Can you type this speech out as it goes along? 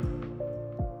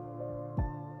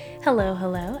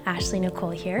Hello, Ashley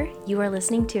Nicole here. You are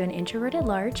listening to An Introvert at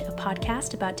Large, a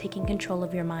podcast about taking control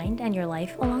of your mind and your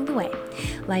life along the way.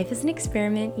 Life is an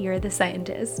experiment, you're the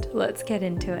scientist. Let's get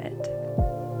into it.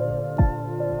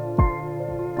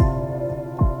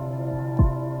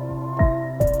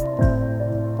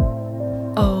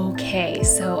 Okay,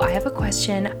 so I have a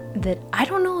question that I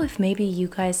don't know if maybe you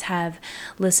guys have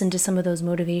listened to some of those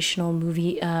motivational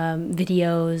movie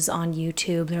videos on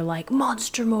YouTube. They're like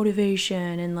monster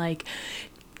motivation and like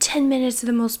 10 minutes of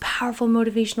the most powerful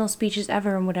motivational speeches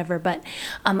ever and whatever. But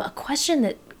a question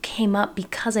that came up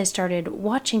because I started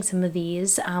watching some of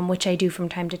these, which I do from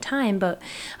time to time, but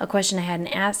a question I hadn't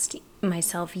asked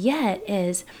myself yet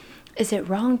is it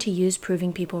wrong to use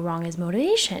proving people wrong as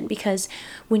motivation? Because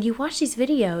when you watch these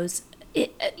videos,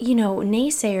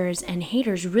 naysayers and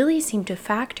haters really seem to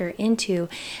factor into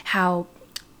how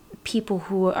people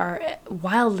who are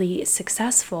wildly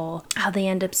successful, how they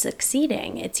end up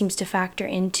succeeding. It seems to factor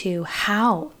into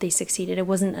how they succeeded. It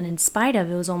wasn't an in spite of,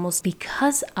 it was almost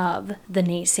because of the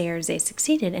naysayers they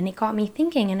succeeded. And it got me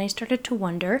thinking, and I started to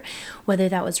wonder whether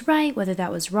that was right, whether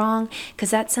that was wrong,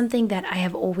 because that's something that I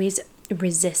have always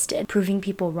resisted. Proving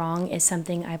people wrong is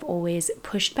something I've always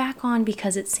pushed back on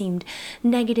because it seemed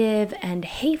negative and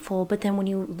hateful. But then when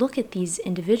you look at these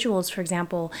individuals, for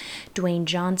example, Dwayne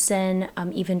Johnson,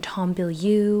 even Tom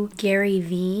Bilyeu, Gary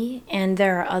Vee, and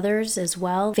there are others as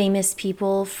well, famous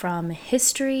people from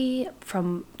history,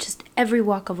 from just every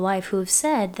walk of life, who have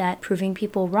said that proving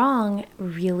people wrong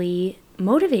really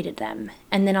motivated them.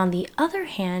 And then on the other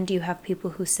hand, you have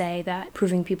people who say that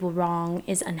proving people wrong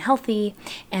is unhealthy,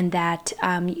 and that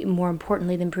more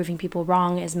importantly than proving people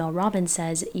wrong, as Mel Robbins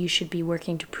says, you should be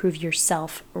working to prove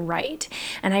yourself right.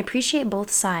 And I appreciate both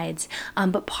sides,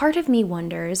 but part of me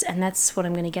wonders, and that's what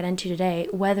I'm going to get into today,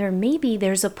 whether maybe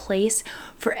there's a place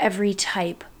for every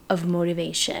type of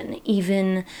motivation,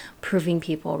 even proving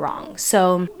people wrong.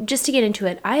 So just to get into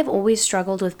it, I have always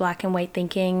struggled with black and white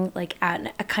thinking, like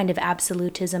a kind of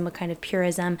absolutism, a kind of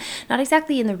purism, not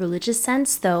exactly in the religious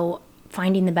sense, though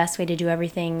finding the best way to do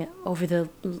everything over the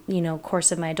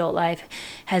course of my adult life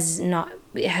has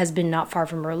been not far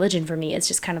from religion for me. It's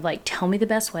just kind of like, tell me the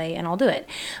best way and I'll do it.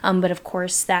 But of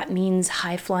course that means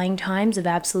high-flying times of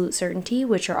absolute certainty,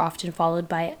 which are often followed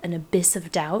by an abyss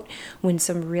of doubt when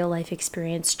some real-life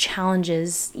experience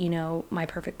challenges, my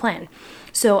perfect plan.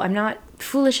 So I'm not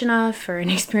foolish enough or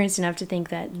inexperienced enough to think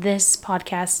that this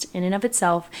podcast in and of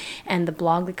itself and the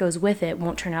blog that goes with it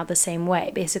won't turn out the same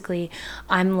way. Basically,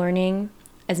 I'm learning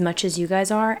as much as you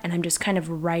guys are, and I'm just kind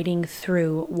of writing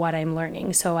through what I'm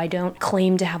learning. So I don't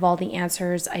claim to have all the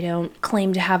answers. I don't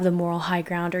claim to have the moral high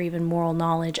ground or even moral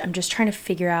knowledge. I'm just trying to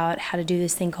figure out how to do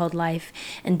this thing called life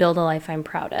and build a life I'm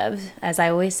proud of. As I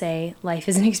always say, life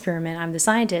is an experiment. I'm the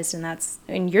scientist,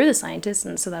 and you're the scientist,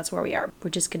 and so that's where we are. We're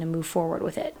just going to move forward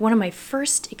with it. One of my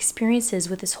first experiences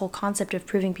with this whole concept of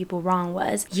proving people wrong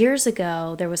was years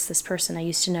ago. There was this person I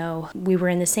used to know. We were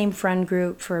in the same friend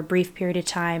group for a brief period of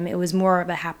time. It was more of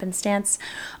a happenstance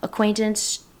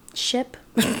acquaintanceship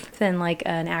than like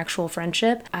an actual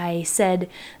friendship. I said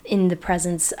in the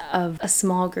presence of a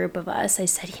small group of us, I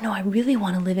said, I really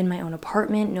want to live in my own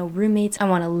apartment, no roommates. I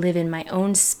want to live in my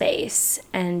own space.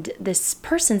 And this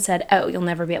person said, oh, you'll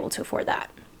never be able to afford that.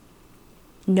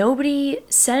 Nobody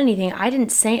said anything. I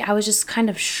didn't say, I was just kind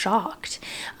of shocked.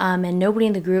 And nobody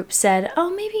in the group said,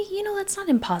 oh, maybe, that's not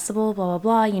impossible, blah,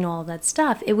 blah, blah, all that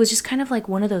stuff. It was just kind of like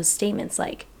one of those statements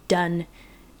like, done.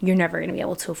 You're never going to be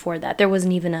able to afford that. There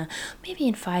wasn't even a, maybe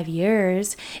in 5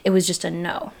 years. It was just a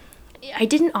no. I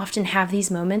didn't often have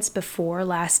these moments before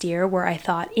last year where I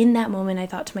thought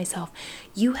to myself,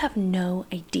 you have no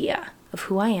idea of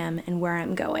who I am and where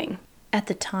I'm going. At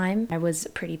the time, I was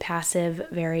pretty passive,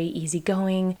 very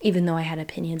easygoing. Even though I had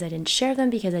opinions, I didn't share them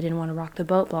because I didn't want to rock the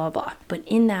boat, blah, blah, blah. But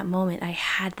in that moment, I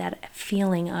had that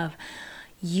feeling of,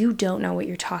 you don't know what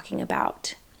you're talking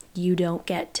about. You don't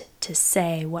get to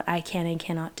say what I can and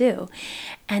cannot do.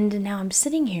 And now I'm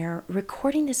sitting here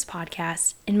recording this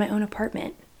podcast in my own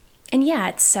apartment. And yeah,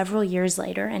 it's several years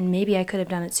later, and maybe I could have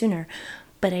done it sooner,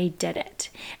 but I did it.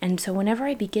 And so whenever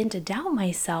I begin to doubt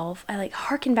myself, I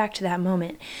harken back to that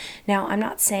moment. Now, I'm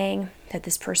not saying that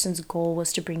this person's goal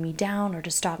was to bring me down or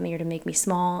to stop me or to make me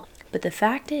small, but the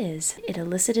fact is, it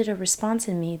elicited a response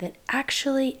in me that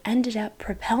actually ended up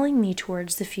propelling me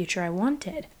towards the future I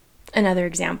wanted. Another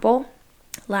example,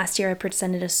 last year I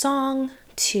presented a song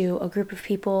to a group of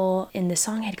people, and the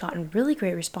song had gotten really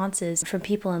great responses from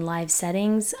people in live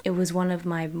settings. It was one of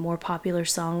my more popular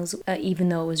songs, even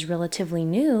though it was relatively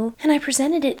new. And I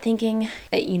presented it thinking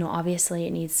that, obviously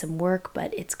it needs some work,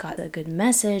 but it's got a good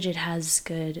message. It has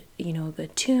good, a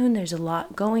good tune. There's a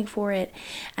lot going for it.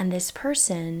 And this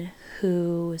person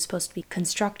who was supposed to be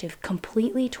constructive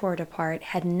completely tore it apart,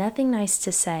 had nothing nice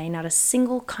to say, not a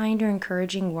single kind or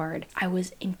encouraging word. I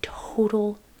was in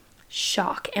total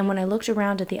shock. And when I looked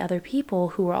around at the other people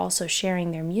who were also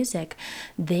sharing their music,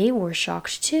 they were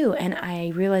shocked too. And I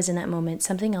realized in that moment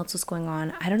something else was going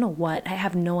on. I don't know what. I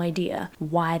have no idea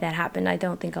why that happened. I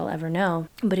don't think I'll ever know.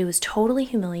 But it was totally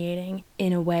humiliating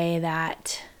in a way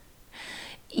that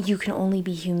you can only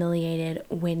be humiliated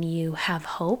when you have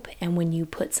hope and when you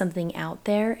put something out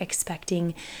there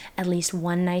expecting at least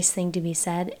one nice thing to be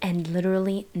said and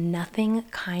literally nothing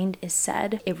kind is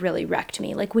said. It really wrecked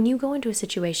me. Like when you go into a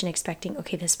situation expecting,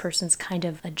 okay, this person's kind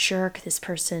of a jerk, this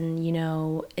person,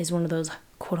 is one of those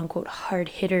quote unquote hard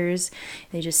hitters,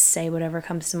 they just say whatever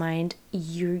comes to mind.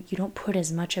 You don't put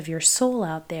as much of your soul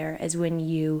out there as when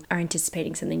you are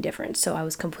anticipating something different. So I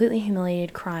was completely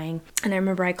humiliated, crying. And I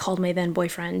remember I called my then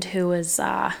boyfriend, who was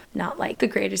not like the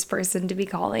greatest person to be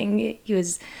calling. He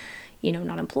was,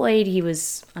 not employed. He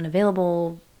was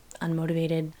unavailable,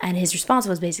 unmotivated, and his response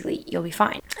was basically, you'll be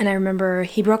fine. And I remember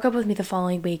he broke up with me the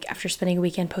following week after spending a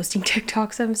weekend posting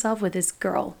TikToks of himself with this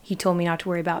girl he told me not to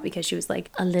worry about because she was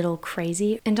like a little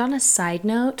crazy. And on a side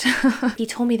note, he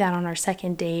told me that on our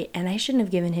second date, and I shouldn't have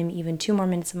given him even 2 more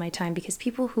minutes of my time, because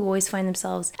people who always find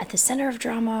themselves at the center of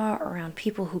drama, around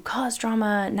people who cause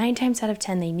drama, 9 times out of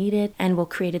 10 they need it and will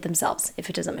create it themselves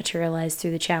if it doesn't materialize through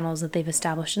the channels that they've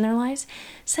established in their lives.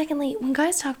 Secondly, when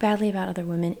guys talk badly about other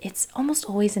women, it's almost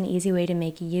always an easy way to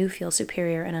make you feel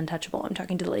superior and untouchable. I'm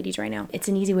talking to the ladies right now. It's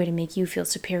an easy way to make you feel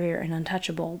superior and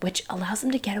untouchable, which allows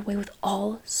them to get away with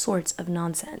all sorts of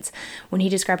nonsense. When he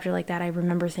described her like that, I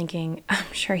remember thinking,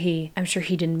 I'm sure he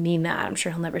didn't mean that. I'm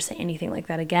sure he'll never say anything like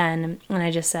that again. And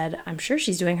I just said, I'm sure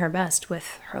she's doing her best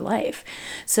with her life.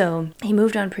 So he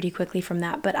moved on pretty quickly from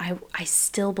that, but I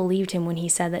still believed him when he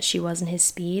said that she wasn't his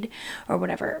speed, or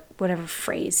whatever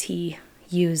phrase he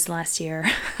used last year.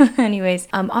 Anyways,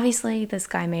 obviously this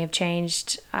guy may have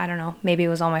changed. I don't know, maybe it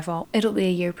was all my fault. It'll be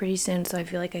a year pretty soon, so I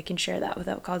feel like I can share that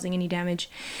without causing any damage.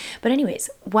 But anyways,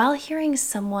 while hearing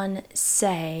someone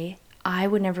say I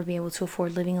would never be able to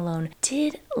afford living alone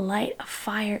did light a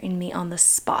fire in me on the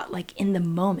spot, like in the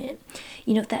moment.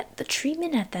 That the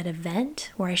treatment at that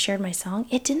event where I shared my song,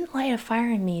 it didn't light a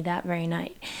fire in me that very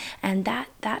night. And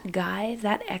that guy,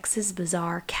 that ex's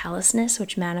bizarre callousness,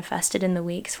 which manifested in the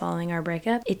weeks following our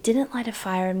breakup, it didn't light a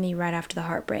fire in me right after the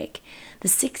heartbreak. The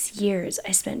 6 years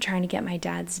I spent trying to get my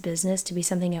dad's business to be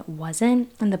something it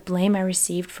wasn't, and the blame I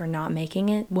received for not making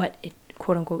it what it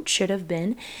quote unquote should have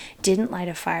been, didn't light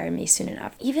a fire in me soon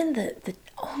enough. Even the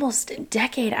almost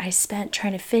decade I spent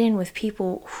trying to fit in with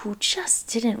people who just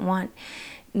didn't want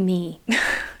me,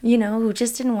 who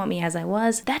just didn't want me as I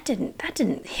was, that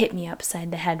didn't hit me upside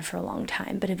the head for a long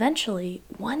time. But eventually,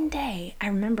 one day, I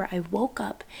remember I woke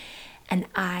up and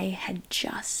I had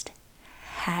just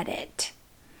had it.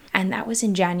 And that was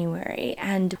in January.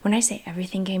 And when I say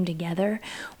everything came together,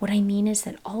 what I mean is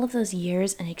that all of those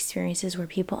years and experiences where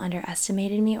people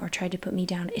underestimated me or tried to put me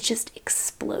down, it just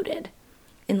exploded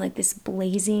in like this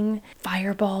blazing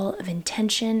fireball of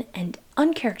intention and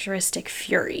uncharacteristic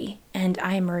fury. And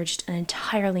I emerged an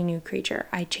entirely new creature.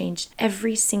 I changed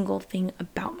every single thing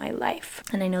about my life.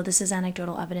 And I know this is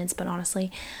anecdotal evidence, but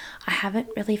honestly, I haven't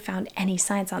really found any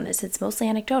science on this. It's mostly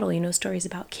anecdotal, stories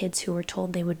about kids who were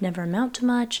told they would never amount to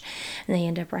much, and they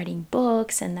end up writing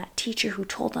books, and that teacher who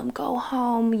told them go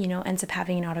home, ends up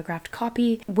having an autographed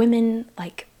copy. Women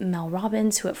like Mel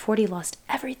Robbins, who at 40 lost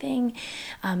everything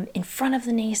in front of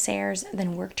the naysayers,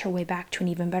 then worked her way back to an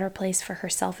even better place for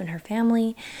herself and her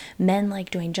family. Men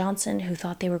like Dwayne Johnson, who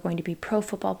thought they were going to be pro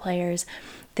football players,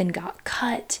 then got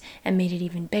cut and made it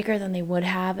even bigger than they would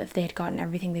have if they had gotten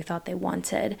everything they thought they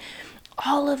wanted.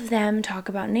 All of them talk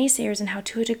about naysayers and how,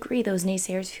 to a degree, those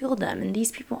naysayers fueled them. And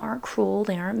these people aren't cruel,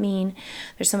 they aren't mean.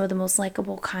 They're some of the most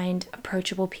likable, kind,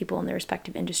 approachable people in their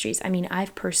respective industries. I mean,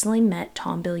 I've personally met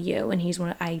Tom Bilyeu,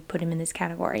 and I put him in this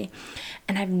category.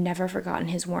 And I've never forgotten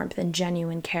his warmth and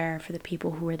genuine care for the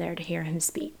people who were there to hear him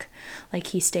speak. Like,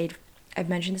 he stayed, I've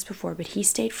mentioned this before, but he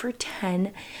stayed for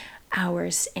 10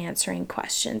 hours answering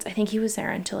questions. I think he was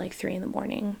there until like 3 in the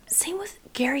morning. Same with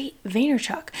Gary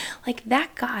Vaynerchuk. Like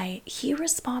that guy, he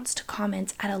responds to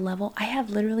comments at a level I have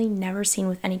literally never seen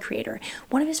with any creator.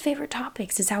 One of his favorite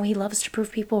topics is how he loves to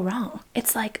prove people wrong.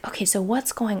 It's like, okay, so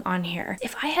what's going on here?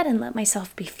 If I hadn't let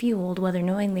myself be fueled, whether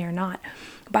knowingly or not,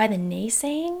 by the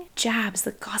naysaying, jabs,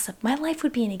 the gossip, my life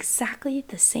would be in exactly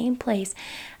the same place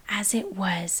as it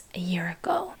was a year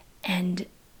ago. And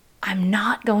I'm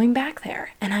not going back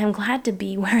there. And I'm glad to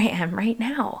be where I am right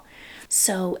now.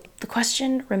 So the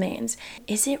question remains,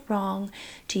 is it wrong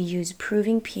to use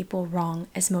proving people wrong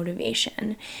as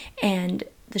motivation? And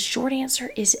the short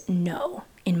answer is no.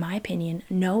 In my opinion,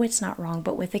 no, it's not wrong,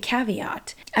 but with a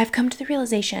caveat. I've come to the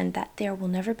realization that there will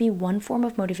never be one form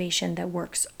of motivation that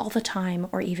works all the time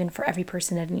or even for every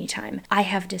person at any time. I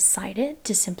have decided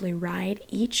to simply ride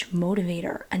each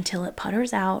motivator until it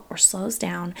putters out or slows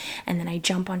down, and then I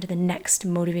jump onto the next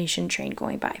motivation train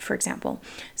going by. For example,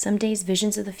 some days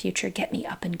visions of the future get me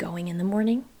up and going in the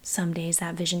morning. Some days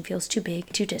that vision feels too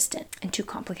big, too distant, and too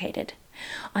complicated.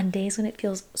 On days when it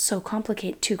feels too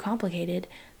complicated,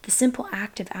 the simple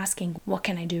act of asking, what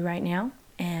can I do right now?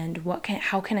 And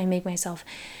how can I make myself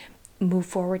move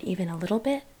forward even a little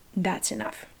bit? That's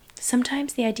enough.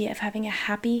 Sometimes the idea of having a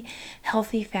happy,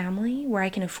 healthy family where I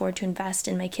can afford to invest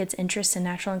in my kids' interests and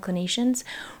natural inclinations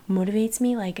motivates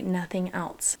me like nothing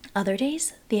else. Other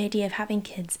days, the idea of having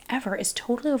kids ever is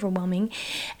totally overwhelming,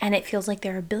 and it feels like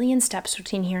there are a billion steps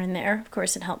between here and there. Of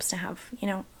course, it helps to have,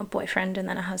 a boyfriend and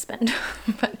then a husband.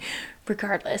 But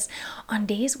regardless, on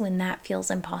days when that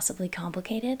feels impossibly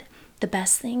complicated, the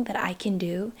best thing that I can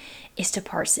do is to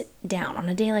parse it down. On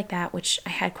a day like that, which I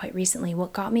had quite recently,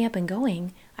 what got me up and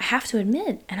going, I have to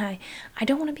admit, and I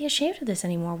don't want to be ashamed of this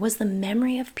anymore, was the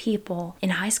memory of people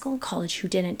in high school and college who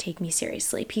didn't take me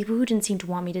seriously, people who didn't seem to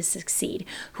want me to succeed,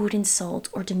 who would insult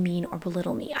or demean or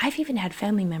belittle me. I've even had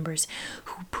family members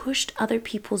who pushed other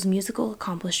people's musical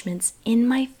accomplishments in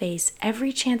my face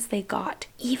every chance they got,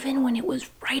 even when it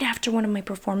was right after one of my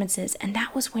performances, and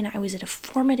that was when I was at a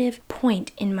formative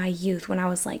point in my youth, when I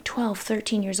was like 12,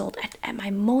 13 years old, at my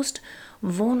most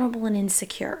vulnerable and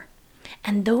insecure.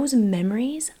 And those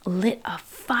memories lit a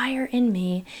fire in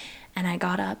me, and I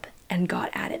got up and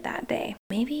got at it that day.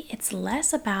 Maybe it's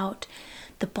less about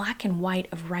the black and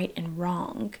white of right and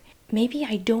wrong. Maybe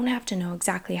I don't have to know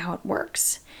exactly how it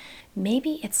works.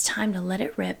 Maybe it's time to let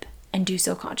it rip and do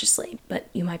so consciously. But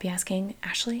you might be asking,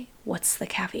 Ashley, what's the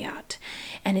caveat?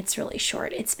 And it's really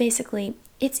short. It's basically,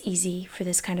 it's easy for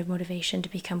this kind of motivation to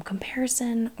become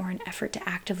comparison or an effort to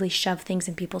actively shove things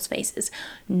in people's faces.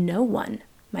 No one,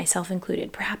 myself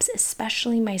included, perhaps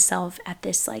especially myself at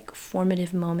this like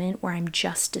formative moment where I'm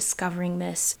just discovering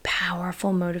this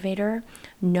powerful motivator,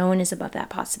 no one is above that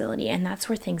possibility. And that's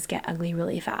where things get ugly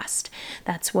really fast.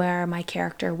 That's where my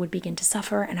character would begin to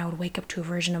suffer and I would wake up to a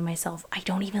version of myself I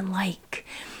don't even like.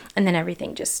 And then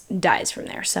everything just dies from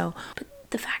there. So, but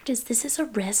the fact is, this is a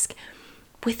risk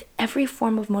with every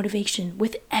form of motivation,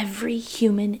 with every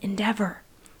human endeavor.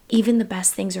 Even the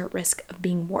best things are at risk of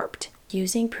being warped.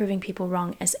 Using proving people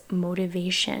wrong as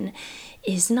motivation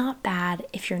is not bad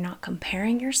if you're not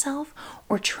comparing yourself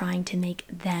or trying to make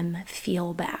them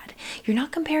feel bad. You're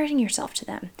not comparing yourself to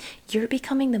them. You're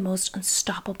becoming the most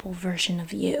unstoppable version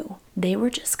of you. They were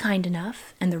just kind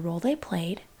enough, and the role they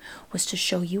played was to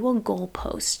show you a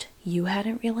goalpost you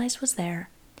hadn't realized was there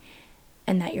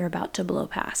and that you're about to blow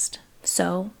past.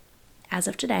 So, as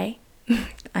of today,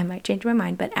 I might change my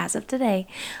mind, but as of today,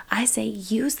 I say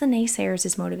use the naysayers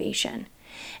as motivation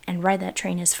and ride that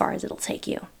train as far as it'll take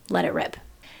you. Let it rip.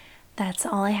 That's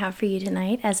all I have for you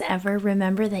tonight. As ever,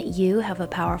 remember that you have a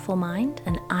powerful mind,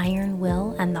 an iron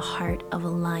will, and the heart of a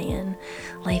lion.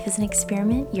 Life is an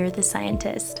experiment. You're the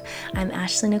scientist. I'm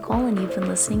Ashley Nicole, and you've been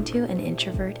listening to An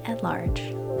Introvert at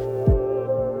Large.